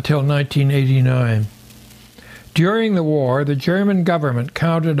until 1989. During the war, the German government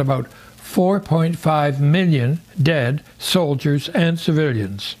counted about 4.5 million dead soldiers and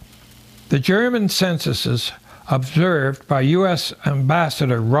civilians. The German censuses observed by U.S.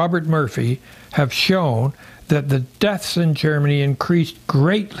 Ambassador Robert Murphy have shown that the deaths in Germany increased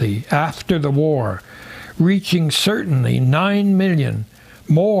greatly after the war, reaching certainly 9 million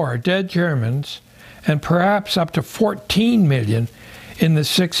more dead Germans and perhaps up to 14 million in the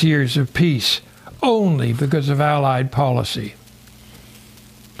 6 years of peace, only because of Allied policy.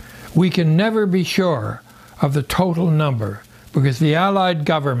 We can never be sure of the total number because the Allied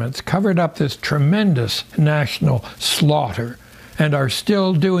governments covered up this tremendous national slaughter and are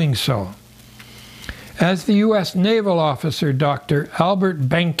still doing so. As the U.S. naval officer Dr. Albert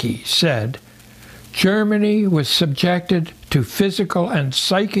Benke said, Germany was subjected to physical and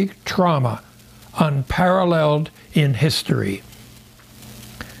psychic trauma unparalleled in history.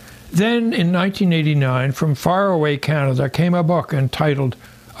 Then in 1989, from faraway Canada came a book entitled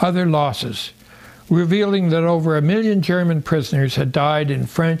Other Losses, revealing that over 1 million German prisoners had died in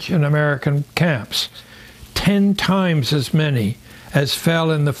French and American camps, 10 times as many as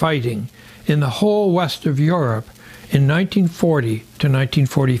fell in the fighting in the whole west of Europe in 1940 to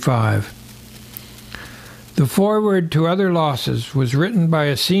 1945. The foreword to Other Losses was written by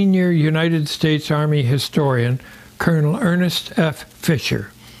a senior United States Army historian, Colonel Ernest F.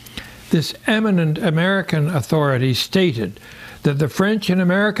 Fisher. This eminent American authority stated that the French and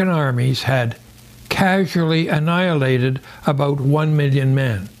American armies had casually annihilated about 1 million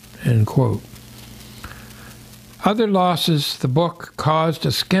men, end quote. Other Losses, the book, caused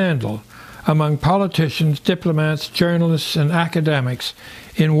a scandal among politicians, diplomats, journalists, and academics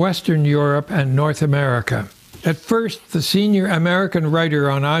in Western Europe and North America. At first, the senior American writer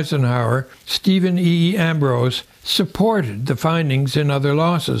on Eisenhower, Stephen E. Ambrose, supported the findings in Other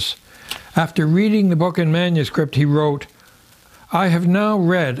Losses. After reading the book in manuscript, he wrote, "I have now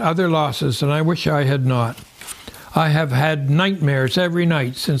read Other Losses, and I wish I had not. I have had nightmares every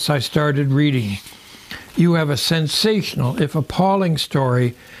night since I started reading. You have a sensational, if appalling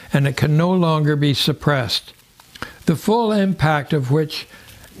story, and it can no longer be suppressed, the full impact of which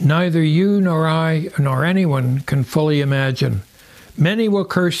neither you nor I nor anyone can fully imagine. Many will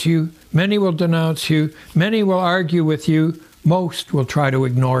curse you, many will denounce you, many will argue with you, most will try to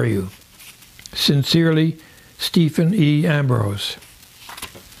ignore you. Sincerely, Stephen E. Ambrose."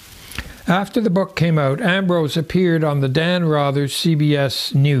 After the book came out, Ambrose appeared on the Dan Rothers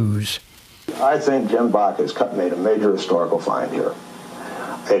CBS News. I think Jim Bacque has made a major historical find here.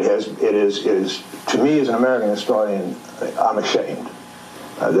 It is, to me as an American historian, I'm ashamed.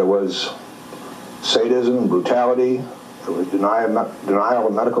 There was sadism, brutality, there was denial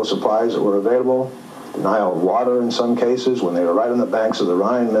of medical supplies that were available, denial of water in some cases. When they were right on the banks of the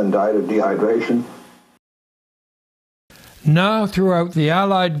Rhine, men died of dehydration. Now throughout the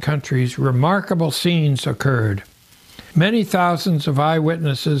Allied countries, remarkable scenes occurred. Many thousands of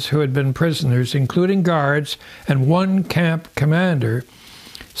eyewitnesses who had been prisoners, including guards and one camp commander,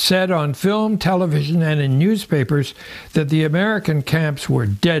 said on film, television, and in newspapers that the American camps were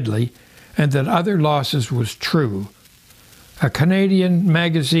deadly and that Other Losses was true. A Canadian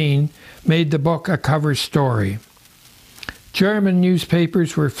magazine made the book a cover story. German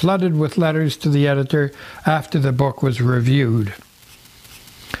newspapers were flooded with letters to the editor after the book was reviewed.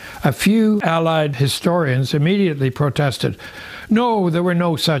 A few Allied historians immediately protested, "No, there were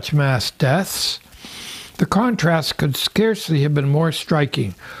no such mass deaths." The contrast could scarcely have been more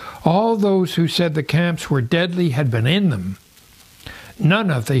striking. All those who said the camps were deadly had been in them. None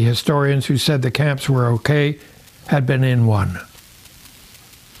of the historians who said the camps were okay had been in one.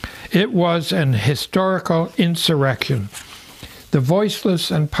 It was an historical insurrection. The voiceless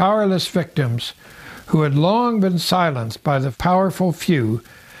and powerless victims, who had long been silenced by the powerful few,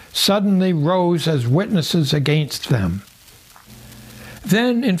 suddenly rose as witnesses against them.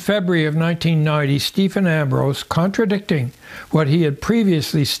 Then, in February of 1990, Stephen Ambrose, contradicting what he had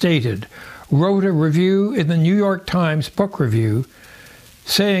previously stated, wrote a review in the New York Times Book Review,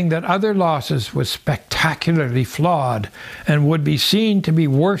 saying that Other Losses was spectacularly flawed and would be seen to be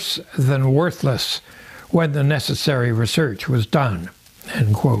worse than worthless when the necessary research was done,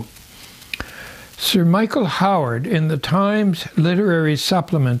 end quote. Sir Michael Howard, in the Times Literary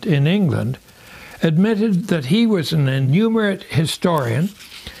Supplement in England, admitted that he was an innumerate historian,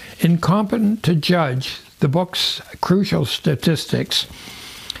 incompetent to judge the book's crucial statistics,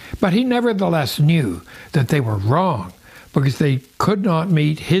 but he nevertheless knew that they were wrong because they could not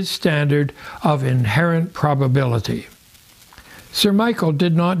meet his standard of inherent probability. Sir Michael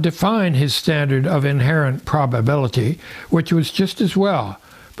did not define his standard of inherent probability, which was just as well,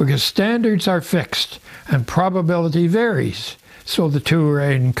 because standards are fixed and probability varies, so the two are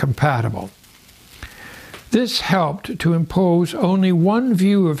incompatible. This helped to impose only one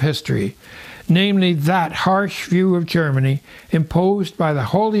view of history, namely that harsh view of Germany imposed by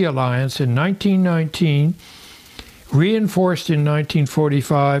the Holy Alliance in 1919 reinforced in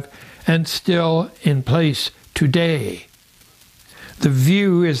 1945 and still in place today. The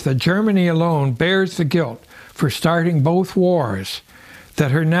view is that Germany alone bears the guilt for starting both wars,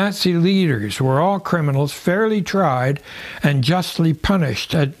 that her Nazi leaders were all criminals fairly tried and justly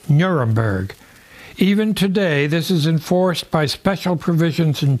punished at Nuremberg. Even today, this is enforced by special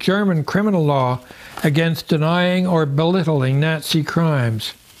provisions in German criminal law against denying or belittling Nazi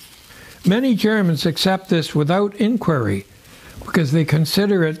crimes. Many Germans accept this without inquiry because they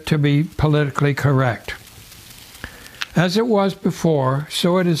consider it to be politically correct. As it was before,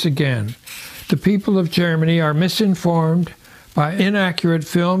 so it is again. The people of Germany are misinformed by inaccurate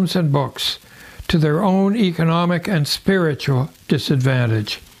films and books to their own economic and spiritual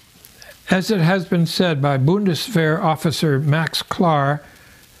disadvantage. As it has been said by Bundeswehr officer Max Klar,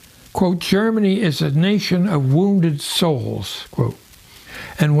 quote, Germany is a nation of wounded souls, quote.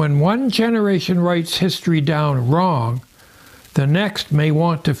 And when one generation writes history down wrong, the next may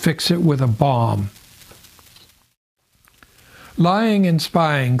want to fix it with a bomb. Lying and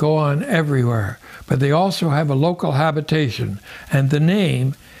spying go on everywhere, but they also have a local habitation, and the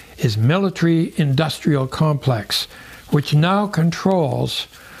name is Military-Industrial Complex, which now controls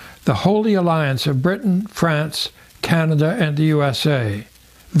the Holy Alliance of Britain, France, Canada, and the USA,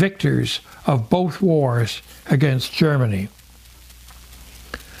 victors of both wars against Germany.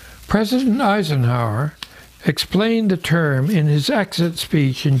 President Eisenhower explained the term in his exit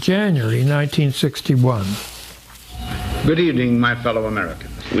speech in January 1961. Good evening, my fellow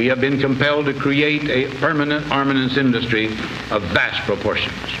Americans. We have been compelled to create a permanent armaments industry of vast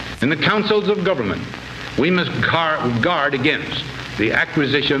proportions. In the councils of government, we must guard against the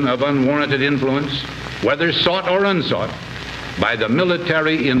acquisition of unwarranted influence, whether sought or unsought, by the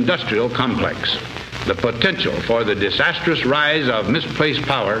military-industrial complex. The potential for the disastrous rise of misplaced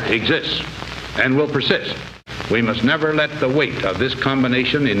power exists and will persist. We must never let the weight of this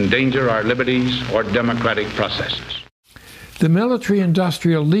combination endanger our liberties or democratic processes. The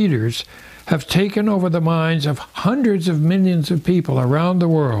military-industrial leaders have taken over the minds of hundreds of millions of people around the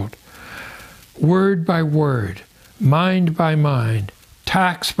world. Word by word, mind by mind,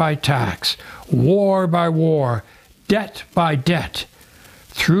 tax by tax, war by war, debt by debt.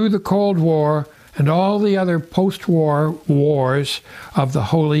 Through the Cold War and all the other post-war wars of the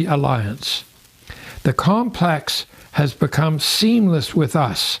Holy Alliance. The complex has become seamless with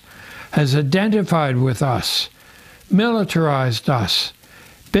us, has identified with us, militarized us,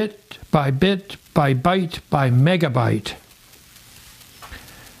 bit, by byte, by megabyte.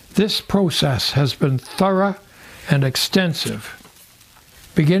 This process has been thorough and extensive,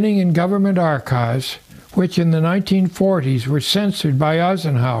 beginning in government archives, which in the 1940s were censored by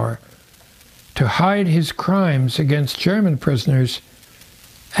Eisenhower to hide his crimes against German prisoners,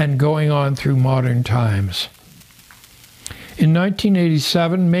 and going on through modern times. In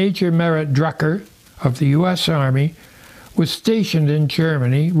 1987, Major Merritt Drucker of the U.S. Army was stationed in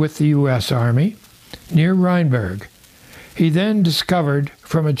Germany with the U.S. Army near Rheinberg. He then discovered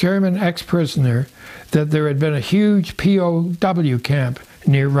from a German ex-prisoner that there had been a huge POW camp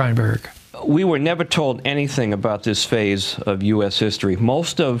near Rheinberg. We were never told anything about this phase of U.S. history.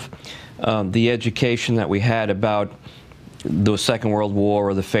 Most of the education that we had about the Second World War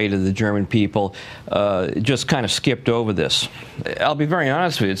or the fate of the German people just kind of skipped over this. I'll be very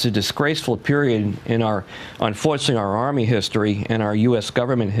honest with you, it's a disgraceful period in our, unfortunately, our Army history and our U.S.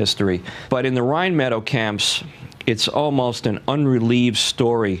 government history. But in the Rhine Meadow camps, it's almost an unrelieved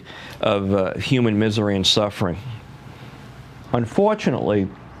story of human misery and suffering. Unfortunately,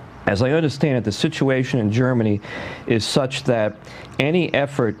 as I understand it, the situation in Germany is such that any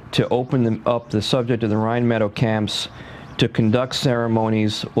effort to open up the subject of the Rhine Meadow camps, to conduct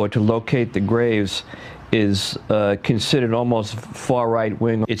ceremonies, or to locate the graves is considered almost far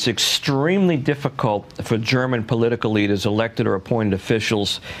right-wing. It's extremely difficult for German political leaders, elected or appointed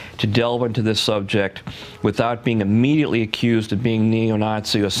officials, to delve into this subject without being immediately accused of being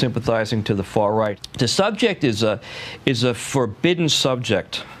neo-Nazi or sympathizing to the far right. The subject is a forbidden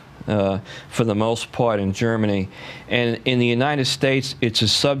subject for the most part in Germany. And in the United States, it's a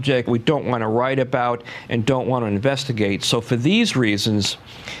subject we don't want to write about and don't want to investigate. So for these reasons,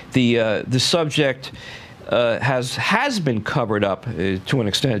 the subject has been covered up to an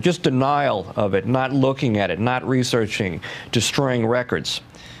extent. Just denial of it, not looking at it, not researching, destroying records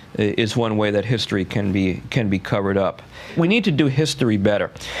is one way that history can be covered up. We need to do history better.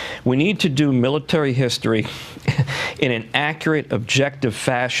 We need to do military history in an accurate, objective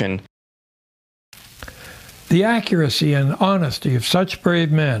fashion. The accuracy and honesty of such brave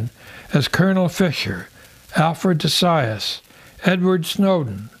men as Colonel Fisher, Alfred de Sias, Edward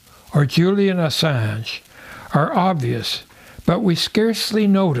Snowden, or Julian Assange are obvious, but we scarcely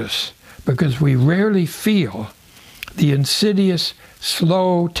notice because we rarely feel the insidious,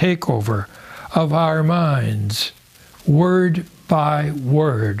 slow takeover of our minds, word by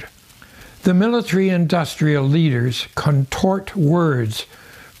word. The military-industrial leaders contort words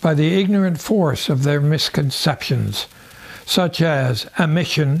by the ignorant force of their misconceptions, such as a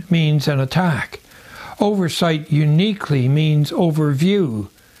mission means an attack, oversight uniquely means overview,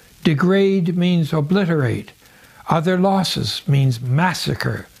 degrade means obliterate, other losses means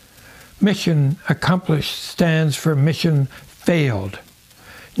massacre, mission accomplished stands for mission failed,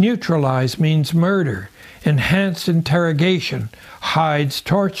 neutralize means murder, enhanced interrogation hides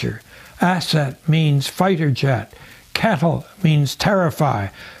torture, asset means fighter jet, kettle means terrify,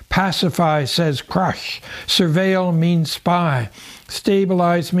 pacify says crush, surveil means spy,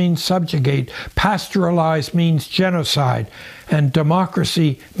 stabilize means subjugate, pastoralize means genocide, and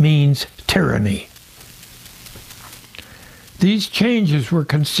democracy means tyranny. These changes were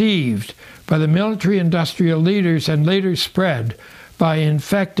conceived by the military-industrial leaders and later spread by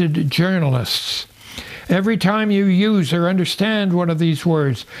infected journalists. Every time you use or understand one of these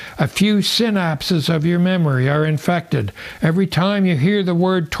words, a few synapses of your memory are infected. Every time you hear the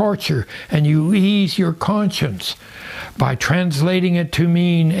word torture and you ease your conscience by translating it to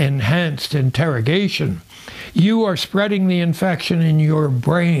mean enhanced interrogation, you are spreading the infection in your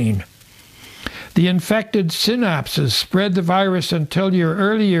brain. The infected synapses spread the virus until your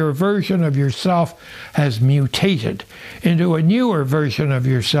earlier version of yourself has mutated into a newer version of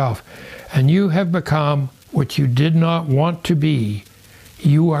yourself, and you have become what you did not want to be.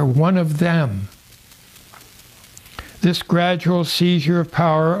 You are one of them. This gradual seizure of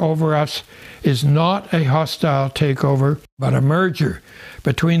power over us is not a hostile takeover, but a merger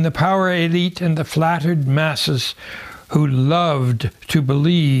between the power elite and the flattered masses who loved to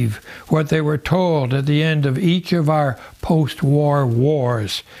believe what they were told at the end of each of our post-war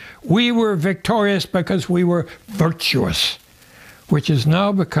wars. We were victorious because we were virtuous, which has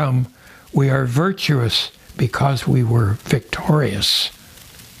now become we are virtuous because we were victorious.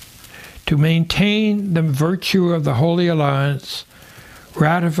 To maintain the virtue of the Holy Alliance,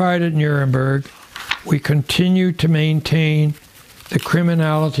 ratified at Nuremberg, we continue to maintain the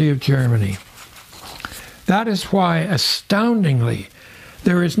criminality of Germany. That is why, astoundingly,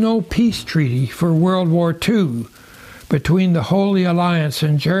 there is no peace treaty for World War II between the Holy Alliance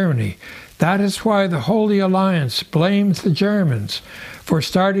and Germany. That is why the Holy Alliance blames the Germans for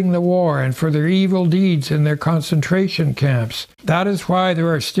starting the war and for their evil deeds in their concentration camps. That is why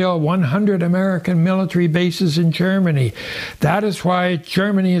there are still 100 American military bases in Germany. That is why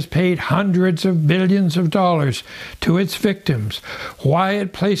Germany has paid hundreds of billions of dollars to its victims. Why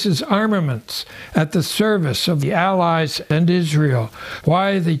it places armaments at the service of the Allies and Israel.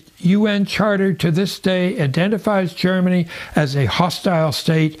 Why the UN Charter to this day identifies Germany as a hostile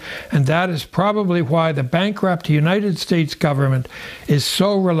state, and that is probably why the bankrupt United States government is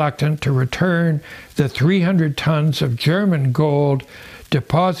so reluctant to return the 300 tons of German gold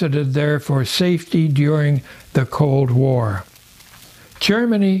deposited there for safety during the Cold War.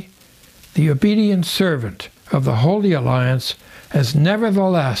 Germany, the obedient servant of the Holy Alliance, has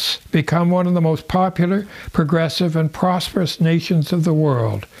nevertheless become one of the most popular, progressive, and prosperous nations of the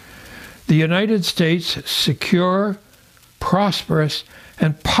world. The United States, secure, prosperous,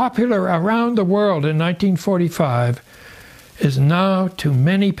 and popular around the world in 1945, is now to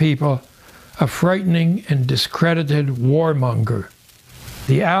many people a frightening and discredited warmonger.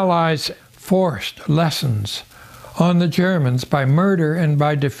 The Allies forced lessons on the Germans by murder and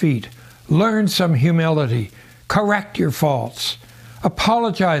by defeat. Learn some humility, correct your faults,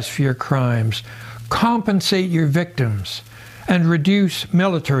 apologize for your crimes, compensate your victims, and reduce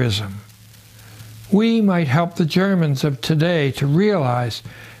militarism. We might help the Germans of today to realize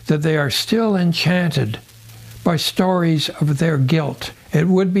that they are still enchanted by stories of their guilt. It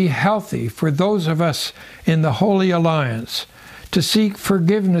would be healthy for those of us in the Holy Alliance to seek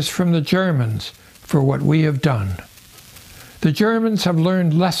forgiveness from the Germans for what we have done. The Germans have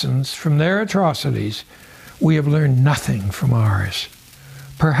learned lessons from their atrocities. We have learned nothing from ours.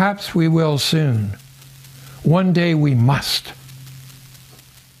 Perhaps we will soon. One day we must.